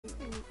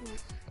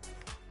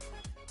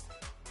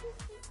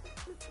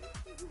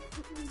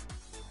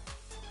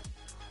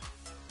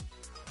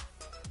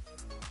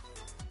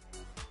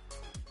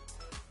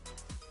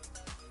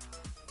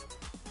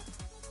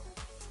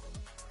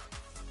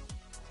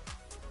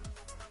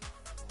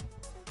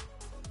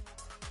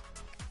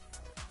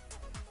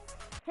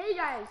Hey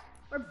guys,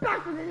 we're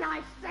back with a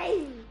nice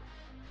thing,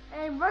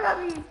 and we're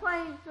gonna be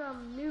playing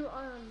some new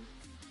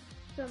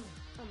some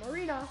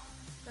arena.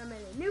 I'm in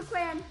a new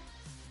clan.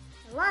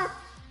 I left.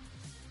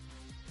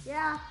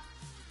 Yeah.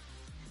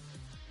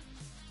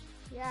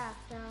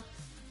 So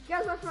you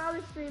guys watch my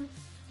other stream.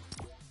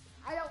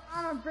 I don't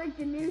want to break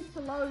the news to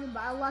Logan,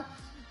 but I left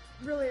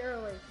really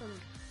early from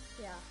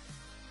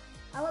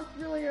I left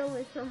really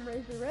early from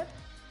Razor Rip.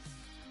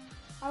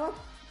 I left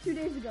 2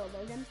 days ago,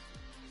 Logan.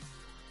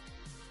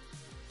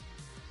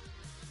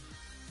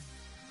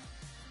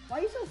 Why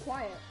are you so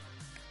quiet?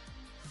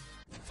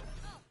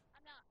 Oh,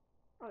 I'm not.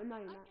 Oh, no,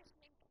 you're not.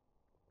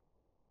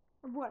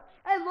 Just What?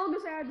 Hey,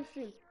 Logan, say hi to the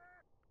stream.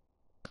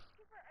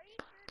 Cooper, are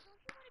you sure? Don't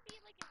you want to be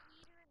like a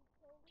leader and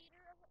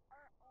co-leader of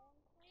our own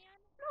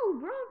clan? No,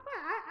 bro, I'm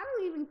fine. I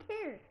don't even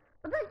care.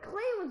 But that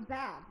clan was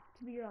bad,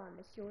 to be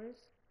honest, yours.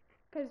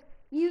 Because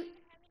you...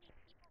 How many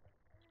people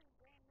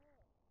brand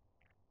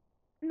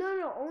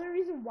new? No, only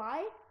reason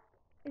why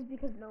is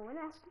because no one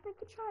asked if I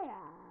could try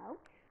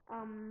out.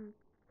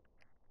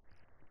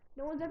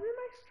 No one's ever in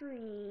my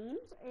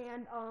streams,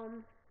 and,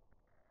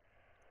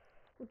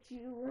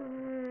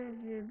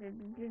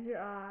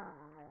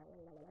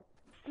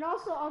 and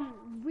also,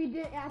 we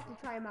didn't have to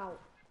try him out.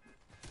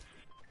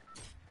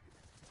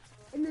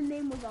 And the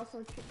name was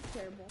also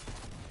terrible.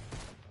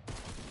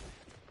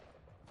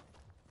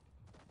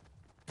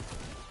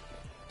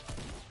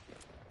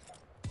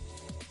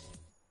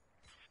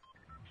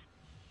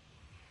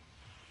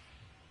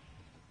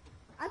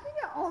 I think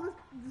that all the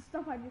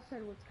stuff I just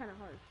said was kind of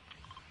hard.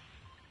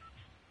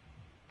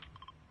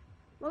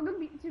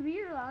 Logan, to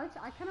be real honest,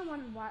 I kind of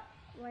wanted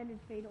landed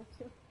fatal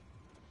too.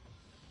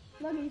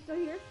 Logan, you still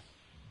here?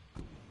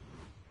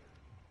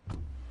 Yeah,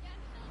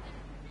 I'm still there.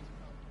 Just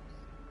focus.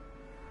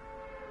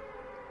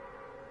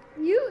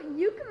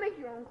 You can make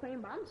your own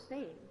claim, but I'm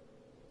staying.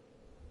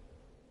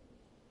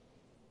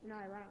 You're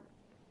not around.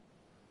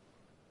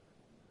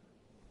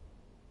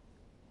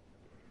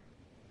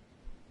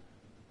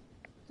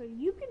 So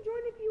you can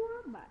join if you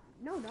want, but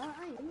no,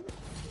 I ain't.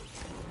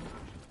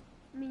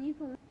 I mean, you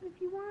can leave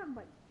if you want,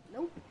 but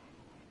nope.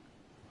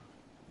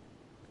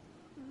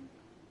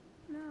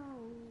 No.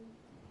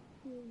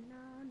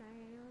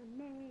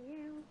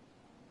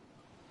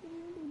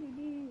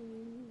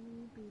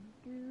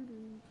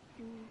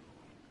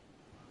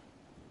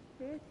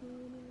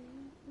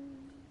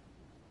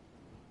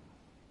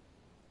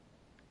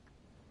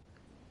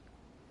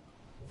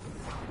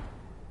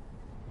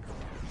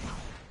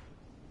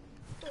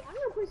 I'm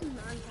gonna play some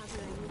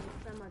non-copyright music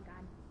because I'm a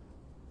god.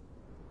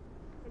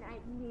 And I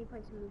need to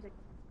play some music.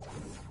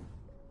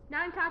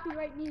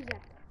 Non-copyright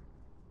music.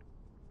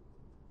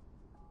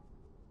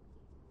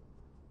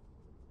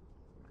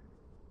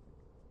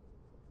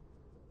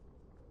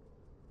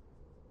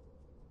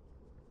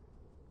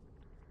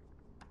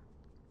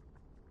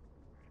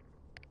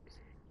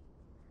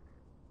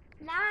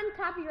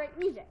 Non-copyright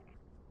music.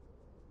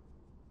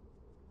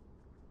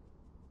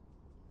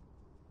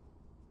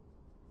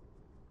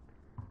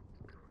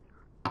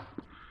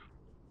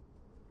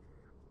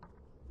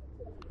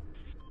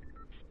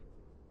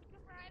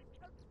 Cooper, I have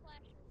choke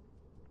splasher.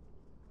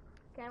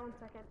 Okay, 1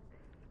 second.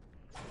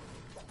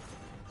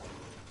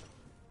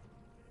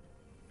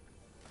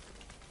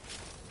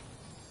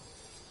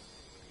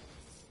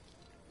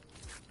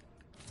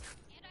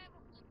 And I have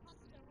a blue pump,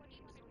 so what do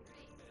you want to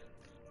trade?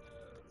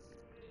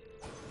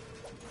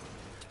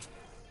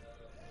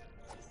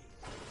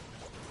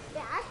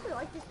 Yeah, I actually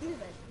like this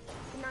music.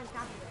 It's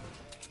non-copyright.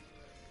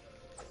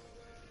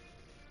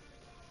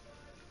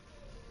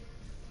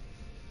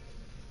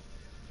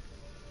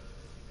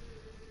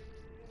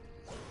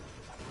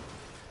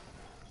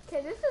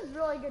 Okay, this is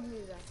really good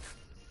music.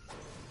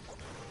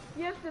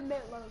 You have to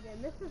admit,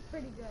 Logan, this is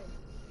pretty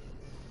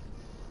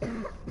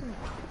good.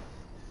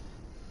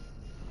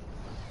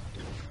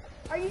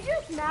 Are you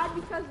just mad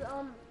because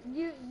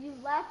you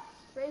left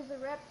Razor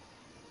Rip?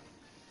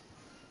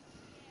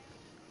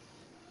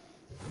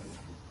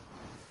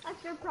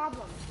 That's your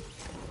problem.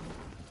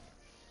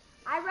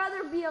 I'd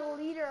rather be a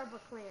leader of a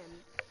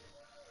clan.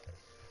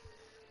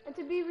 And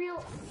to be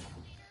real,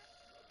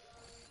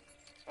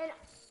 and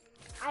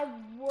I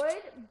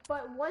would,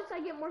 but once I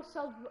get more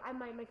subs, I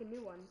might make a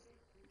new one.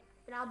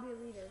 And I'll be a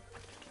leader.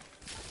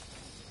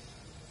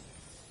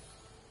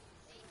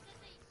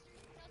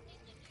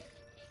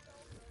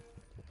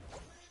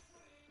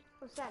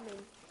 What's that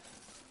mean?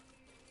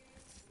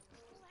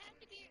 We'll have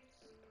to be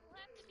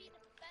the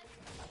best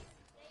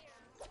players there.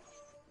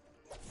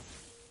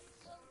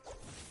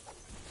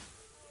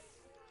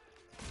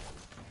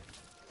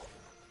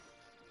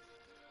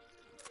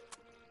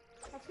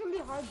 That's gonna be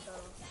hard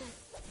though.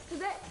 Cause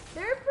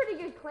they're a pretty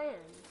good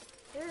clan.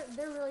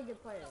 They're really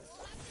good players.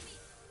 We'll have to be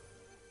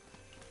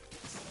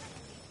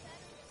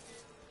better than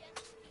them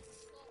against these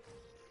folks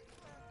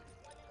for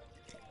one of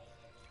them.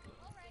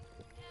 Alright,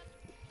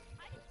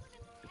 I just want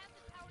to have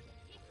the power to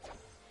take them.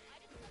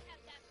 I just want to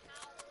have that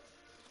power.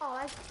 Oh,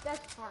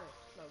 that's hard,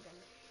 Logan.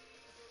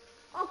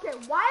 Okay,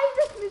 why is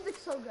this music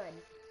so good?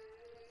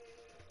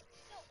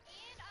 No,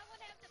 and I want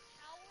to have the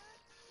power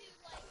to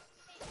like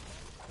take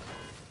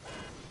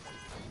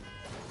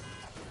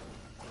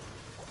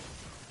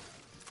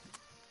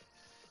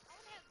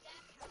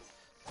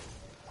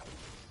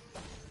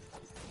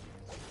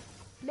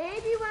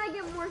Maybe when I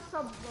get more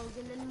subs,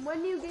 Logan, and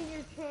when you get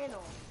your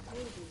channel,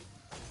 maybe.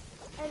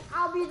 And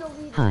I'll be the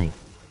leader. Hi.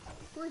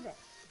 Who is it?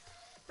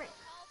 Frick.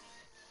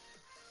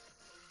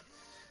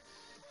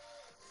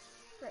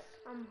 Frick.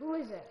 Who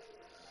is it?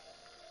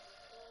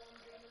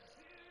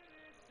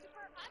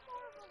 Cooper, I'm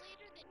more of a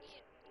leader than you.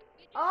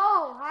 You do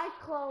Oh, hi,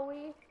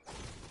 Chloe.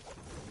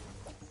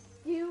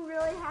 Do you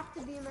really have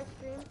to be in my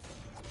stream?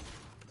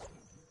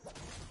 Oh,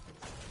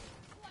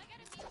 I got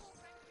a mutual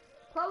friend.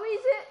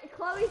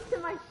 Chloe's to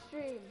my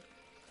stream.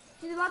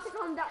 She's about to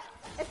come down.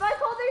 If I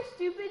call her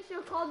stupid,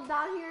 she'll come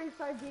down here and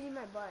start beating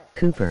my butt.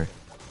 Cooper.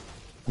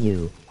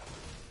 You.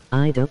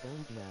 I don't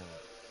know.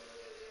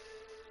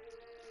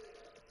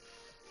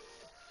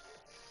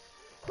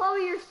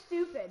 Chloe, you're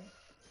stupid.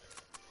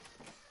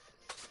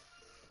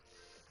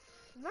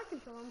 I'm not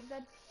controlling him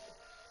dead.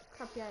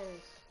 Crap, yeah, it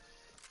is.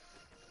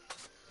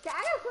 Okay,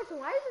 I got a question.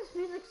 Why is this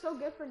music so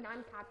good for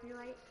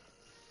non-copyright?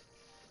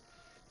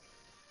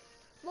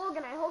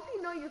 Logan, I hope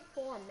you know you're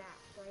full on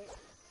maps, right?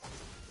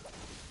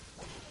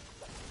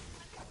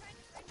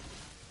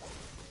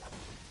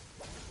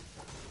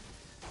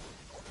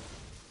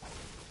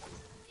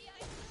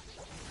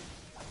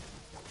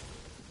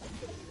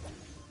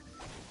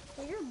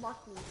 So you're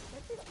lucky.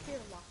 That's just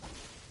pure luck.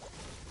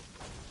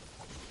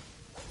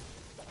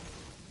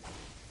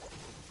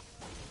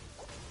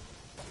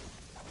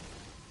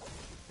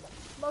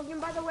 Logan,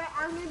 by the way,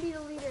 I'm gonna be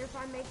the leader if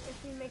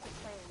we make a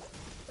plan.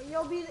 But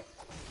you'll be the,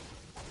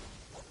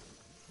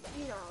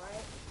 you know,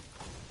 right?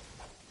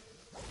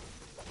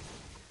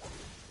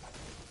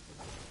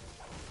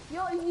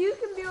 You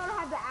can be able to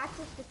have the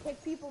access to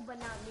kick people, but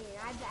not me.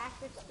 I have the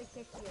access to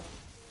kick you.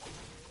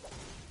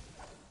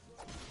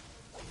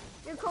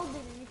 You're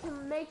co-leader. You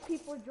can make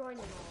people join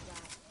and all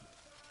that.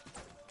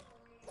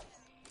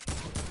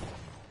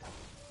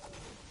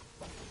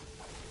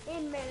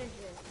 And manage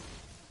it.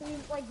 So you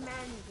like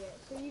manage it.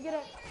 So you get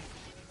a,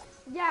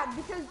 yeah,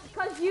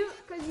 because you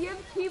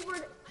have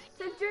keyboard.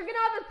 Since you're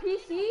gonna have a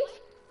PC,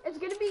 it's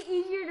gonna be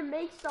easier to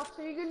make stuff.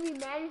 So you're gonna be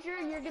manager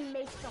and you're gonna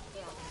make stuff for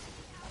us.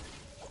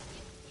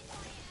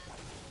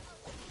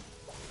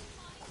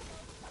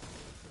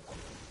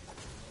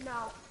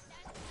 No.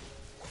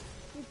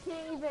 You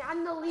can't even,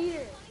 I'm the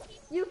leader.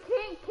 You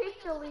can't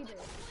kick the leader.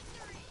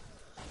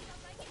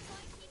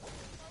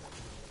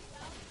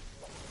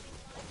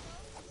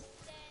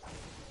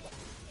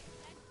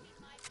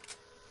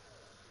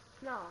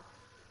 No.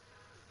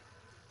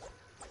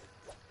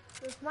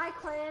 It's my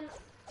clan.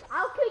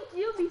 I'll kick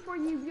you before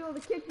you be able to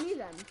kick me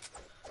then.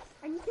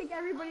 I can kick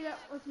everybody that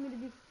wants me to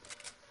be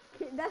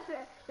kicked. That's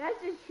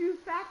a true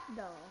fact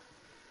though.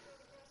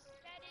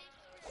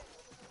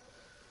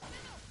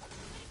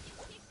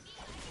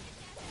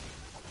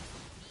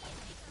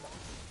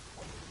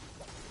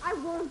 I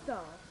won't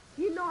though.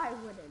 You know I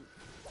wouldn't.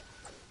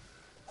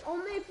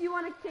 Only if you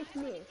want to kick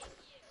me.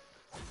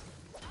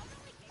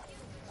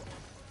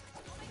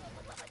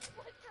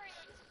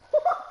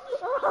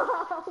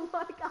 Oh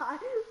my god,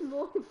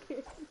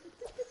 Logan.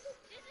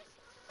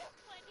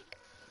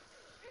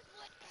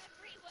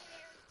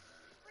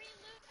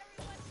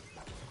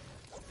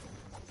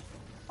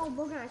 Oh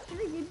Logan, I should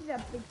have given you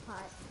that big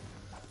pot.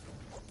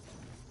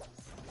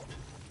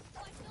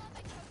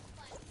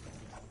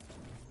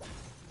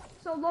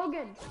 So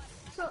Logan,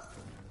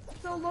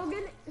 so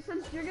Logan,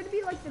 since you're gonna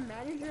be like the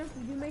manager if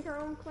we do make our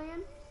own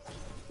clan,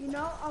 you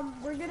know,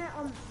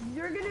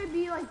 you're gonna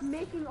be like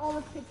making all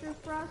the pictures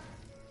for us,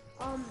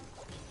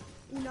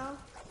 you know.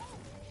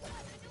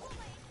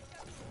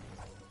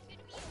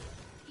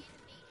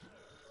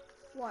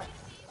 What?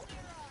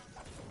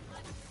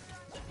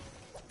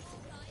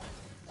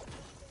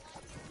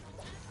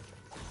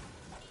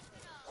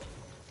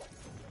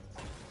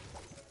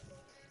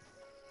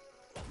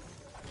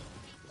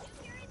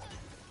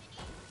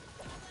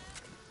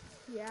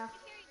 Yeah.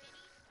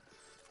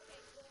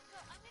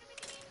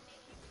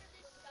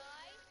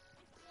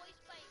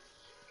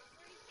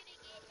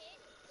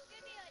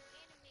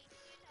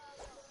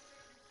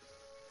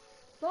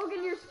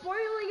 Logan, you're spoiling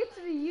it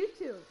to the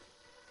YouTube.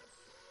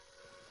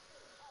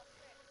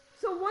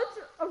 So once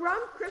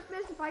around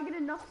Christmas, if I get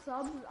enough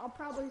subs, I'll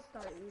probably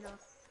start, you know.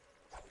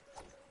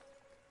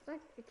 Is that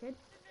a kid?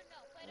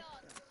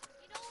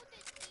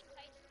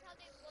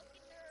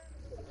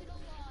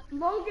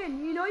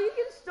 Logan, you know you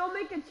can still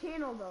make a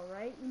channel though,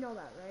 right? You know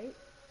that, right?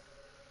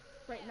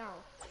 Right now.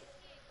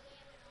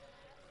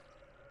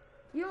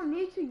 You don't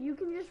need to. You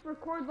can just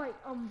record like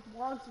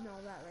vlogs and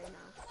all that right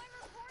now.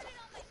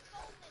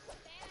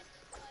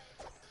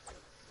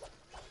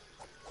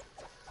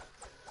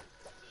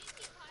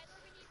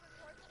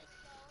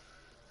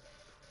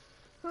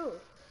 Who?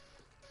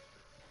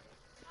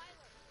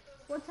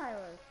 What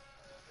Tyler?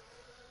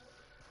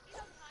 You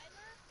know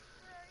Tyler,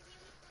 where he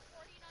was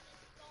recording on his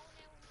phone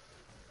and was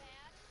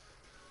bad?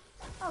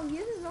 Oh, he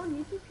has his own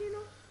YouTube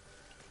channel?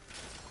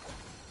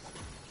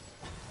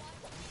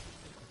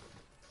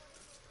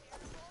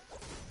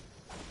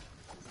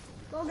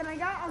 Logan, I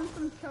got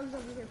some chugs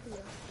over here for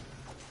you.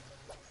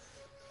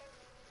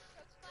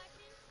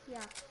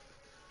 Yeah.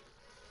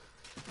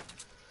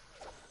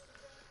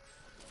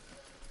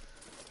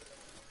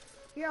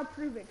 Here, I'll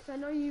prove it, because I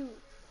know you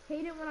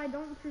hate it when I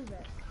don't prove it.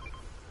 Okay.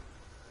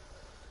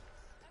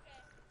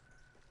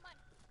 Come on.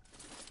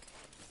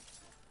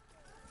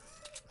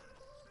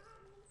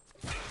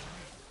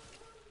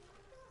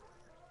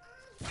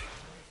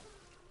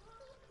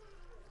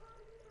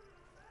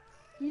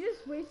 You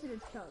just wasted a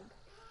chunk.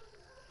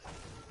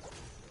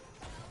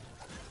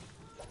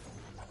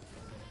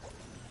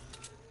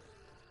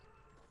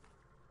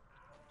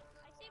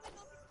 I say we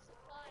go get the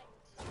supplies.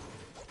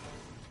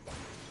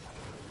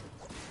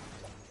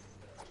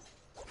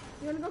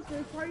 You wanna go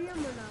third party him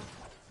or no?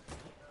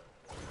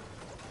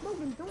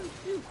 Logan, don't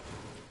shoot.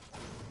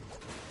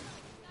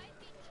 Guys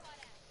being shot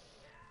at.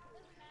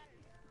 Doesn't matter.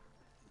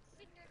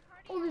 Get your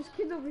party Oh, there's out.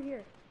 kids over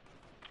here.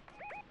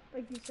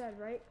 Like you said,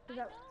 right? Is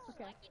that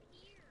okay? I can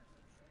hear.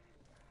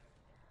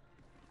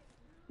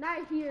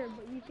 Not here,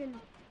 but you can.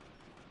 Let's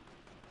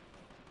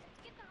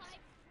get the high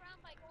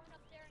ground by going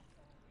up there and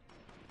killing him.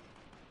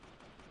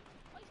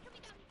 Oh, he's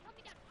coming down. He's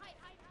coming down. Hide,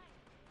 hide, hide.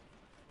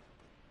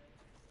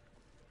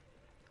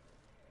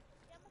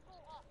 Then we'll go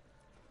up.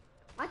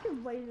 I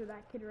can laser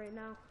that kid right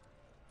now.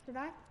 Should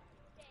I?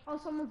 Okay. Oh,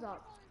 someone's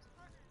up. Careful his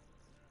partner.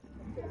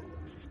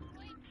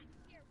 Wait,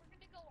 here, we're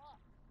gonna go up.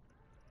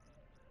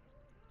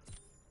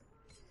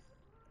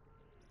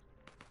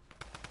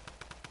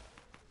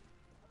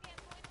 Okay,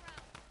 I'm going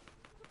around.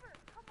 Cooper,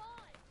 come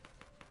on.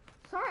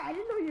 Sorry, I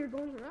didn't know you were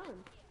going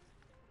around.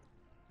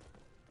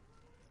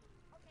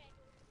 Okay.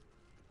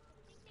 I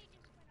think they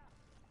just went up.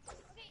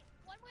 Okay,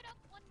 one went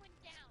up, one went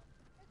down.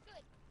 That's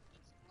good.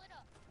 They split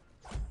up.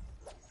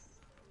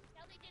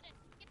 No, they didn't.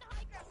 Get the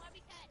high ground while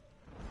we can.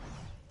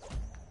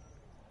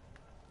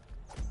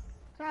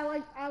 So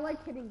I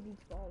like hitting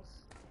beach balls.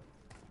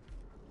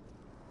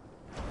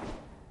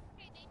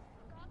 Okay, they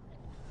dropped the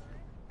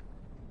turret.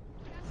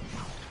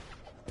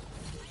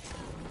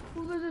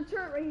 Oh, there's a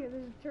turret right here.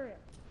 There's a turret.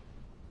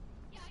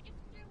 Yeah, I just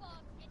threw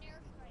an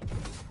airstrike.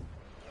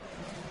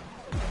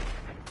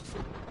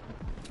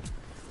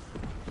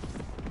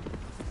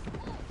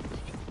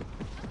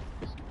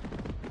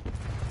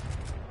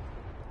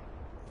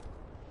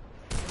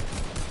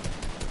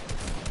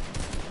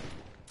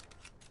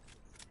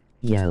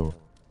 Yo.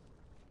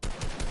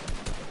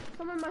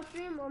 Someone in my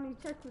stream, let me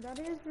check who that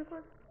is real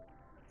quick.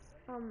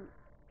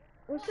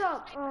 What's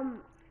up?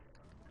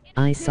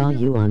 I saw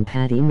you on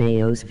Patty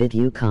Mayo's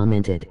video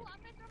commented. Oh, I'm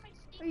gonna throw my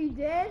Oh, sneak. you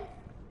did?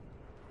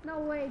 No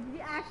way. Did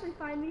you actually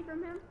find me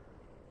from him?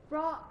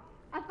 Bro,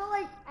 I felt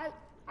like,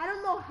 I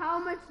don't know how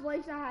much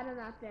likes I had on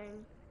that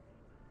thing.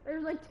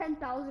 There's like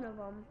 10,000 of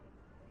them.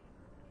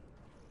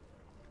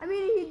 I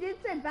mean, he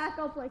did say back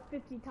up like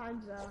 50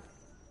 times though.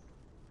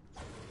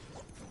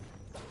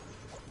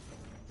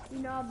 You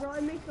know, bro,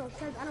 it makes no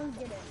sense. I don't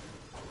get it.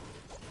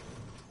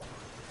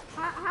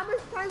 How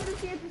much times does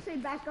he have to say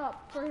back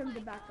up for him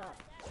to back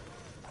up?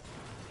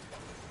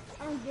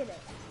 I don't get it.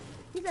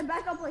 He said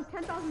back up like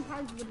 10,000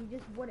 times, but he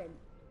just wouldn't.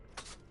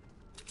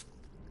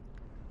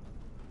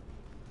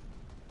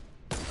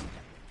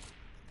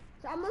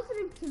 So I'm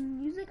listening to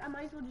music. I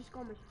might as well just go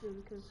on my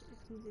stream because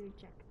it's easier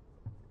to check.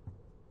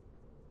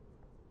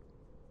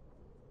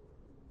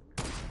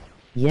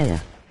 Yeah.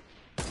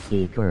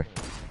 Eager.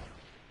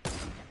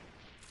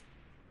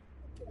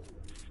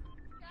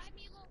 Drive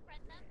me, little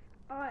friend, then.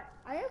 Alright,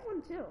 I have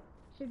one too.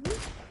 Should we?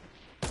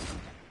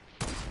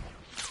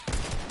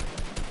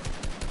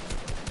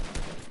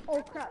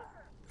 Oh crap.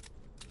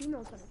 He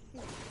knows how to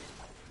shoot.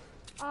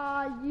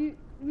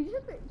 We just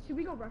have to, should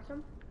we go rush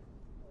him?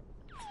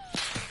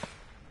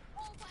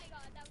 Oh my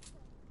god, that was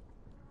cool.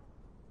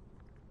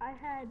 I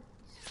had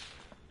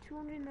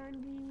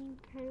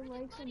 290k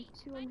likes and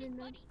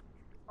 290. Buddy.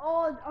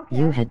 Oh, okay.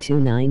 You had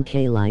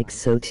 29k likes,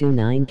 so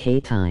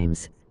 29k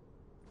times.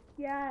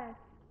 Yeah.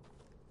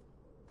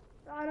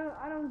 I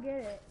don't get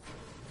it.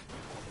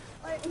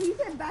 Like, he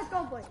said back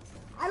up, like,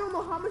 I don't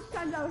know how much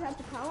times I would have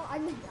to count.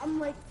 I'm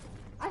like,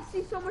 I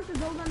see so much of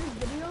those on his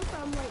videos, so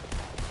I'm like,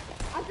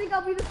 I think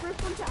I'll be the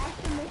first one to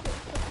actually make it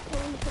so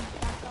he can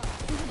back up.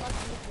 He's about to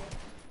make it.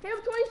 Hey,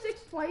 I'm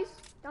 26th place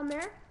down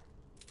there.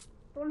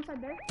 The one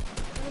inside there.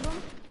 One of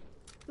them.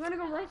 You wanna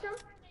go rush him?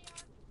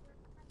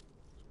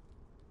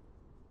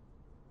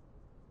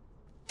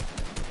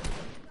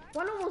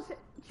 One almost hit.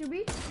 Should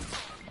we?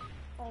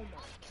 Oh my.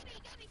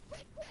 Get me,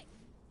 quick, quick.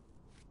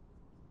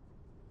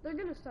 They're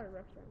gonna start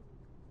rushing.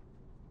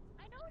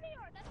 I know they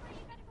are. That's why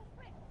you gotta go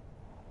quick.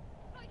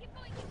 Keep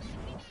going, keep going.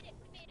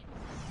 We made it.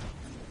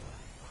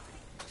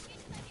 Get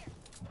inside here.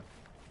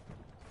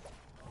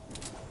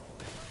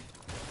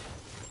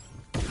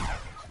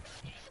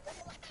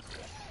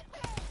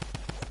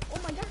 Oh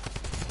my god.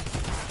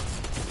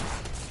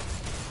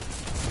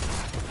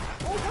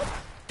 Oh what?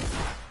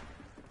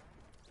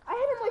 I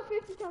hit him like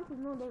 50 times with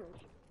no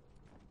damage.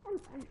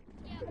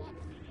 Yeah, what?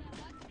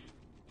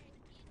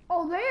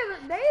 Oh, they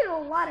had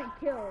a lot of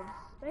kills.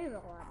 They had a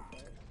lot of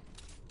kills.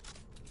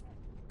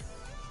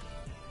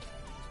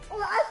 Oh,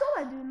 I saw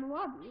that dude in the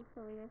lobby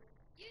earlier.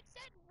 You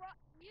said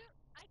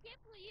I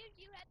can't believe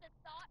you had the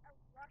thought of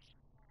rushing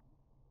them.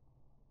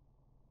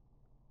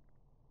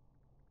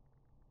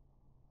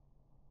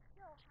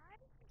 Yo, how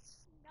did he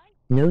snipe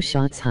No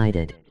shots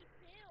hided.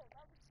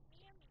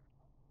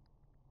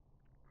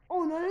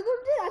 Oh, none of them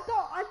did?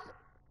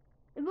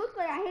 It looks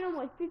like I hit him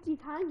like 50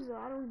 times though.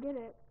 I don't get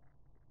it.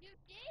 You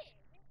did.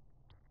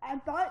 I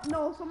thought,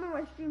 no, some of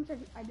my streams said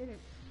I didn't.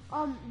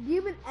 Do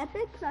you have an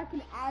epic so I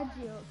can add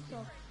you?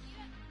 So.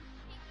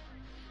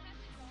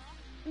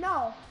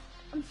 No,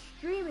 I'm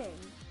streaming.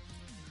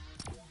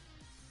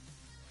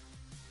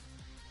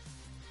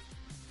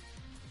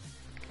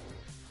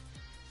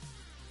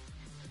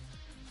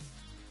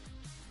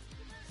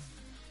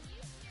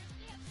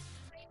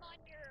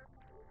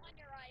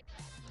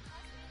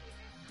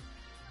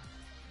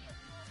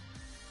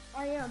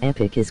 I am.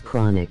 Epic is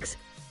Chronix.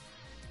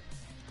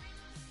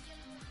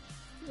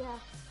 Yeah.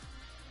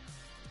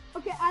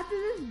 Okay, after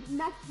this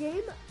next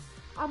game,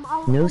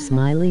 I'll. No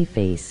smiley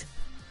face.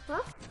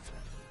 Huh?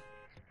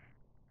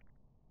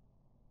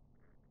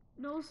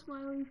 No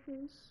smiley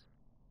face.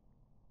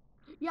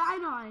 Yeah, I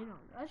know.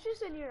 That's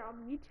just in your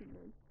YouTube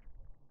name.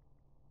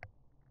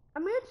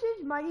 I'm gonna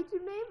change my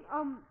YouTube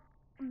name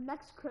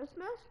next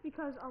Christmas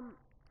because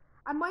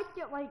I might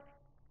get like.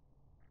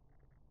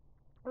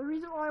 The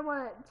reason why I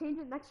want to change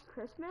it next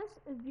Christmas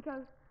is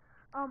because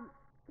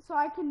so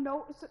I can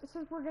know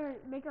since we're gonna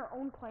make our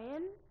own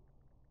clan.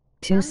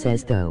 Two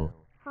says though.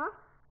 Huh?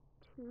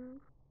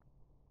 Two.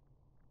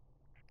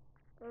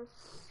 There's.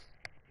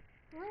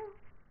 Well.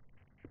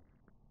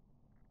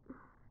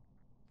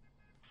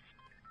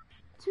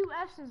 Two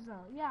S's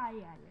though. Yeah.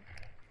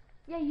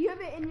 Yeah, you have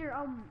it in your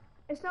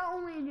it's not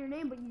only in your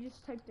name, but you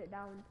just typed it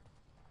down.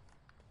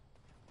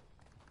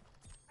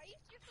 Are you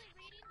seriously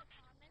reading the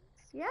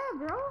comments? Yeah,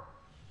 bro.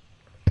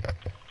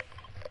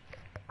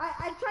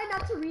 I try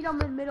not to read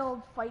them in the middle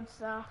of fights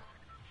though.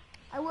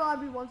 I will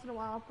every once in a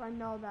while if I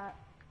know that.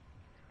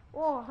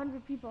 Oh,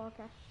 100 people,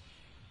 okay.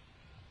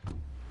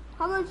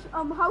 How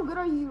good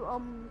are you,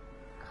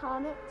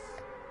 Connix?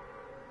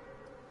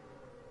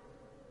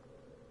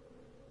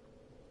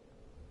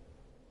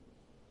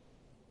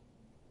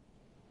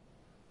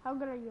 How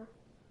good are you?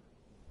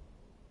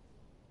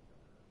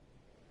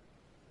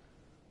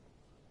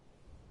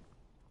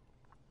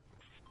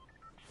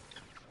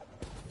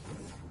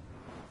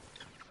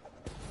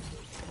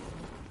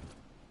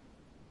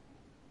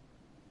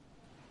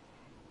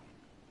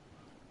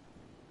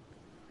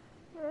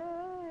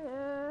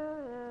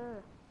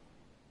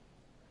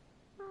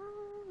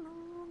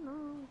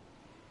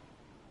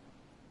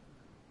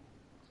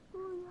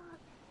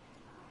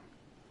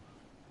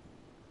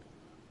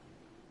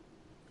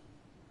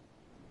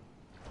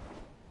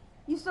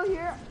 You still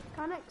here,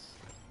 Connix?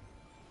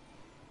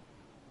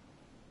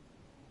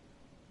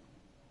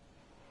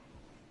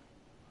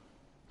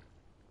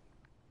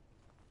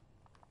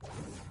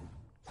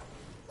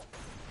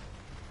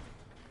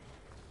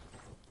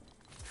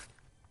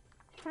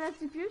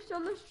 Connix, if you're still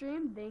on the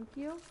stream, thank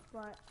you,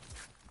 but...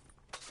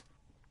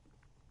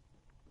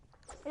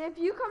 And if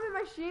you come in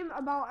my stream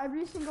about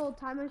every single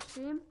time I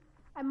stream,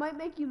 I might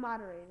make you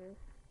moderator.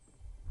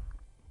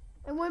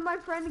 And when my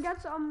friend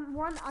gets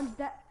one,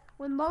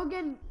 when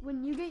Logan,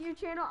 when you get your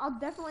channel, I'll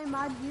definitely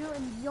mod you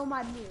and you'll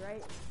mod me,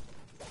 right?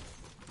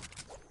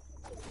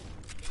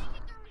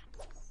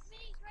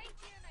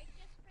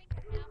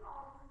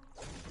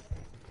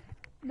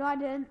 No, I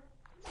didn't.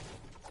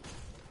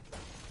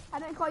 I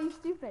didn't call you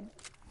stupid.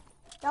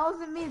 That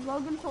wasn't me.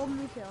 Logan told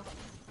me to.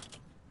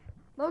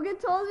 Logan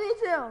told me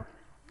to.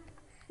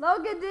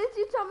 Logan, didn't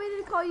you tell me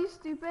to call you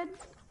stupid?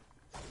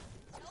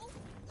 Nope.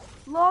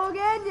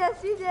 Logan,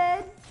 yes you did.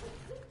 I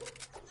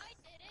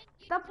didn't.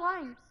 You Stop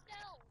lying.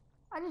 yourself.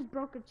 I just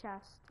broke a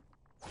chest.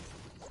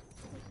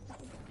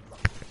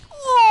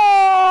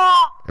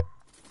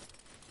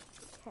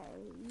 Okay,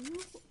 you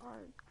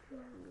are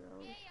gross.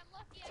 Yay, I'm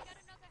lucky. I got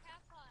another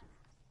half pot.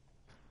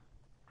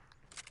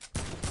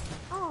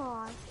 Oh,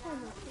 I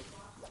can't.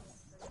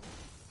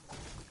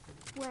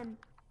 When?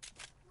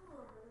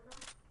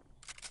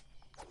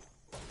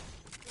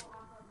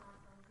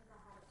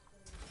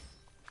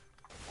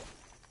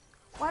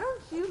 Why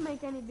don't you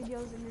make any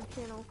videos in your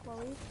channel,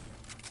 Chloe?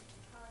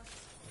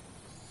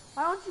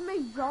 Why don't you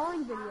make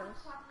drawing videos?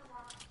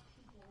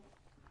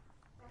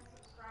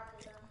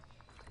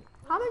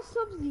 How many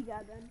subs do you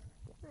got then?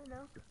 I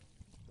know.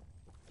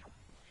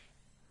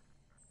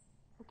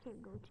 I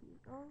can't go to you.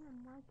 Oh,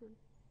 I'm lagging.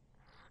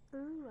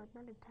 Ooh,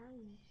 I'm out of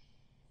time.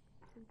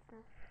 Since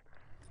that.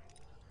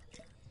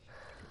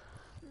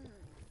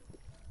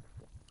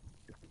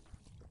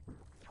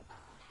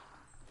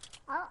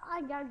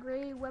 I got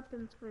great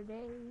weapons for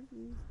days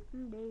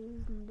and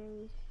days and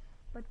days.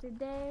 But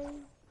today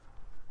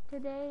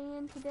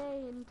and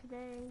today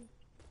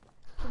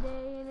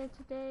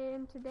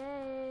and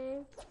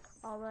today,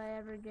 all I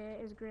ever get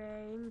is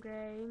gray and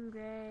gray and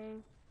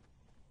gray.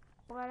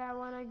 But I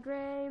wanna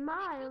gray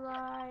my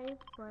life,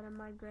 but am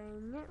I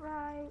graying it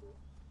right?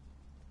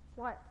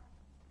 What?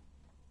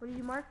 What did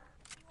you mark?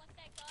 You want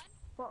that gun?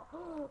 Well,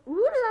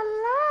 ooh la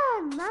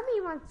la, mami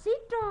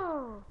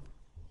mancito.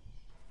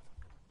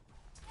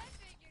 I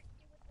figured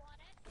you would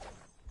want it.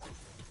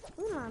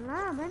 Ooh la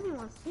la, mami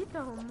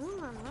mancito, ooh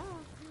la la,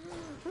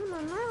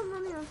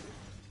 mami mancito.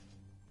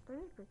 That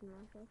is freaking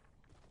Minecraft.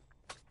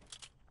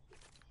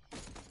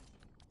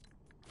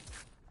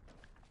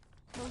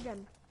 So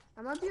again,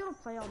 I might be able to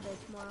play all day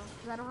tomorrow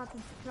because I don't have to.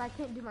 Because I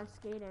can't do my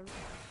skating.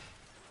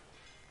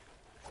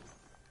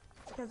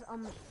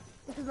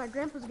 Because my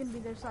grandpa's gonna be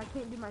there, so I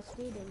can't do my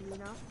skating. You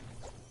know.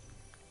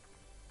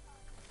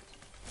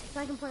 So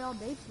I can play all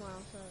day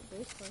tomorrow. So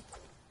basically,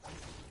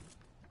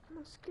 I'm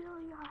a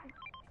schoolyard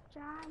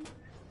giant.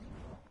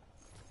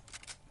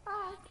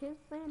 I kiss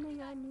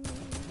landing on you.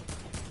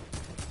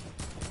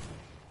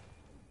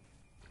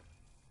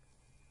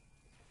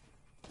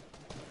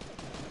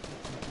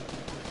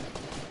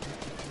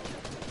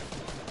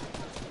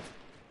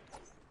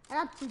 I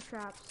got 2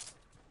 traps.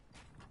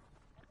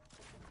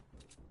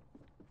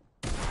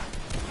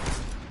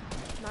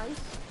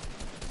 Nice.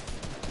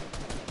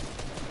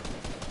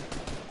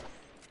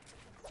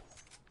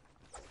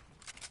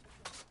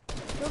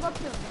 Build up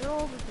here. They're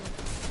over here.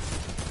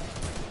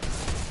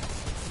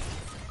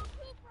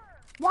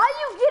 Why are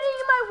you getting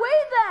in my way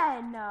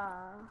then?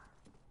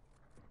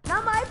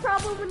 Not my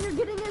problem when you're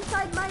getting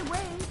inside my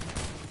way.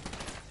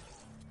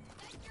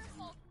 That's your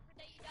fault, Cooper,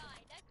 that you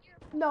died. That's your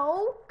fault.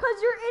 No,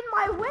 because you're in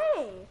my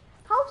way.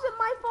 How's it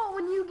my fault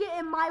when you get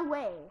in my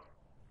way?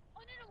 Oh,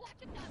 no, watch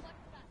him die, watch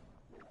him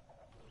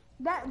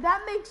die.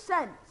 That makes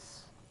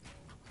sense.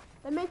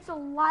 That makes a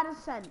lot of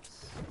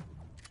sense.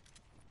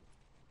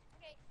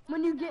 Okay,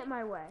 When you get in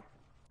my way.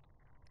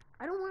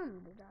 I don't want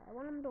him to die. I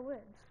want him to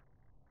win.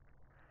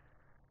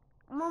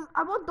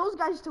 I want those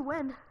guys to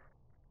win.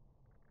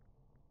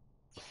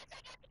 yes,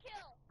 I got the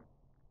kill.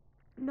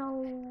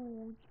 No,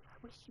 I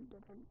wish you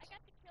didn't. I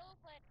got the kill,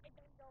 but it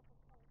didn't go for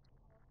points.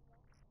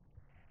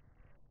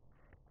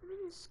 I'm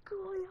in the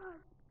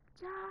schoolyard.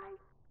 Die.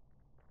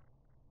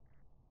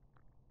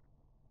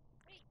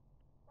 Wait,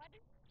 why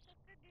didn't your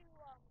sister do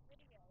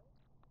videos?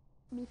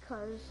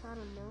 Because, I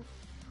don't know.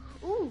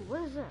 Ooh,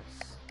 what is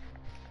this?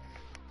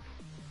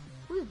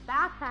 Whose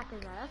backpack is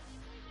that?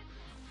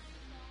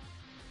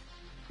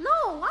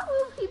 No, why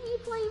would we be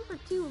playing for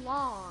too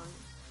long?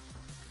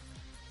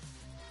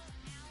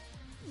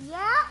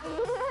 Yeah,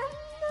 and...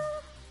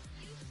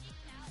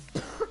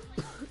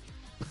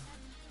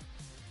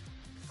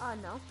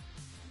 no.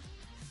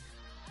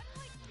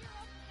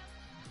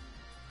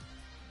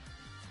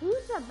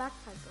 Who's that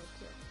backpack go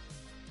to?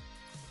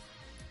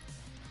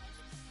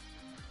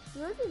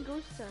 Where did it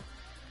goes to?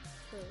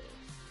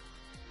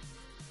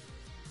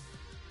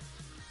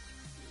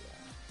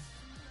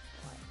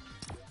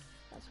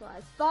 That's what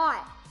I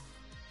thought.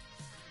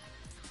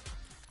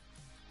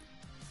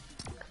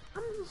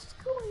 I'm in the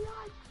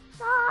schoolyard.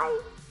 Die.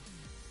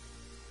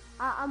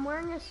 I'm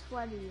wearing a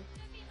sweaty.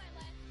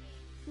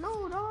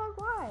 No, dog.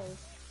 Why?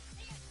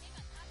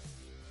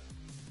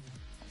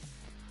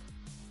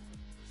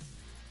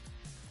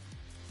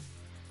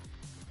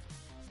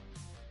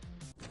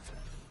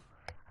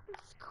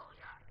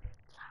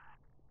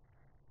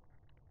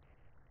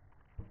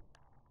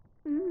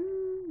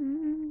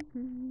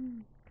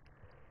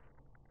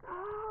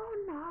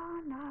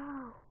 Oh,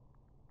 no.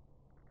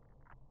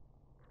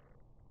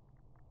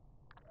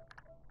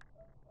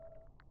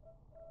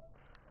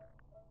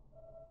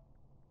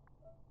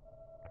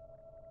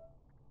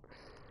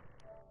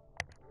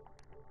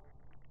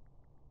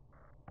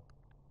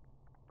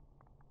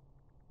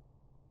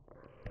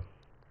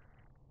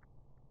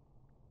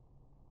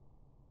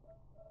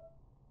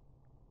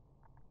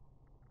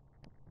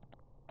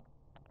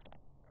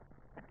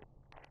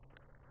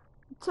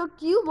 It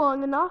took you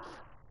long enough.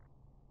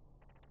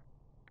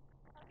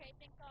 Okay,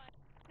 thank God.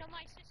 No,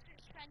 my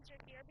sister's friends are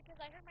here because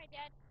I heard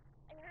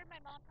my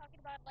mom talking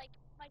about like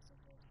my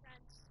sister's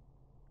friends.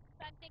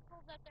 So I'm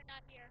thankful that they're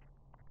not here.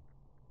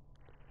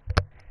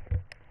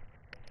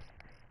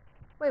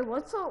 Wait,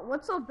 what's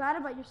so bad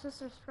about your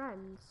sister's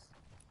friends?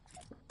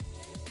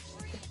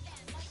 Three of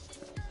them, my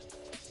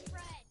sister's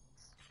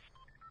friends.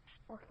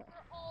 Okay.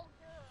 They're all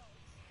girls.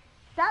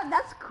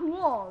 That's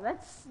cool.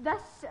 That's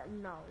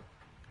no.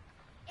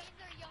 And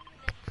they're younger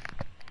than me.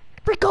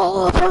 Freak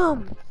all of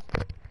them.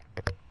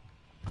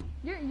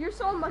 You're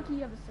so unlucky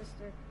you have a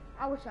sister.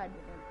 I wish I didn't.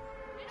 No,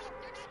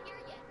 they're not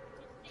here yet.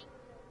 Just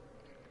thankful.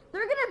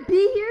 They're gonna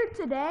be here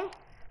today,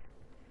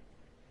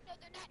 No,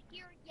 they're not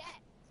here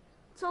yet.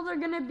 so they're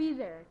gonna be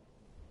there.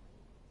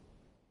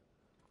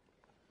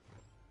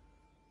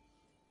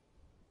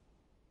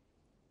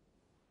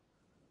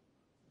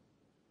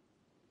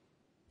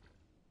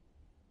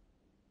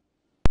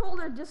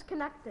 They're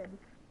disconnected.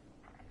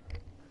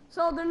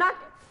 So they're not.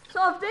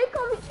 So if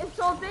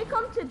they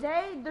come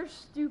today, they're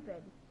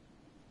stupid.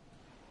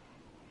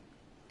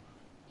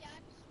 Yeah,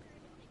 I'm screwed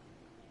if they come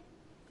today.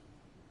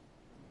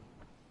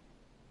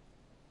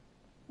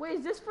 Wait,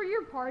 is this for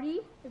your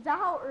party? Is that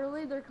how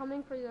early they're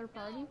coming for their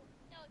party?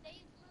 No, they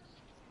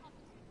literally just come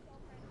and go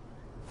right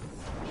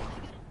over.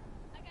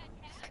 I got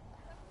hacked.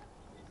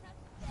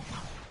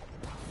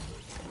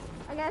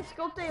 I gotta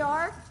scope they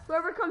are.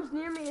 Whoever comes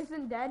near me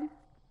isn't dead.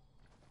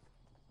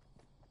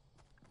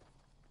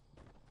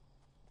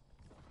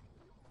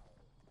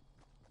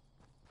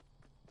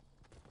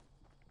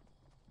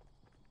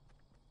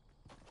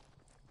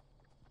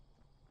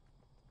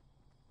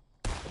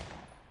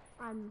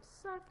 I'm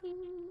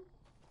sucking.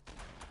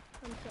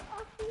 I'm so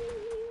sucky.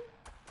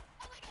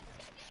 Oh my god, this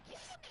guy's gonna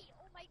kill me!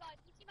 Oh my god,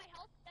 you see my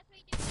health? That's what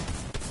he did.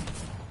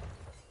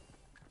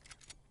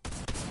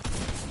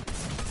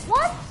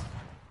 What?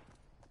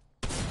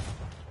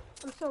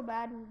 I'm so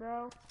bad,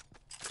 bro.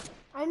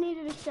 I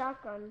needed a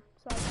shotgun,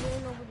 so I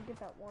ran over to get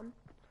that one.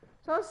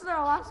 So this is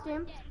our last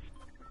game.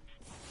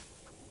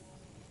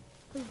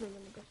 Please make it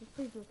in the bushes.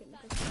 Please make it in the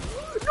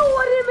bushes. No,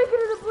 I didn't make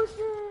it in the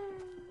bushes.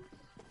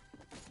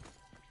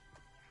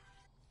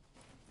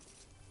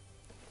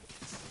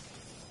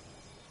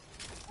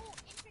 Oh,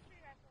 infantry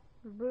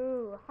rifle.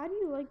 Boo. How do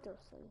you like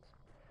those things?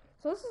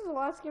 So this is the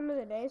last game of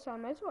the day, so I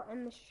might as well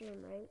end the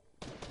stream, right?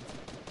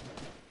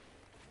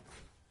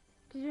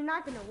 Because you're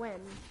not going to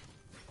win.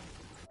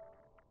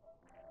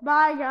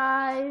 Bye,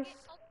 guys.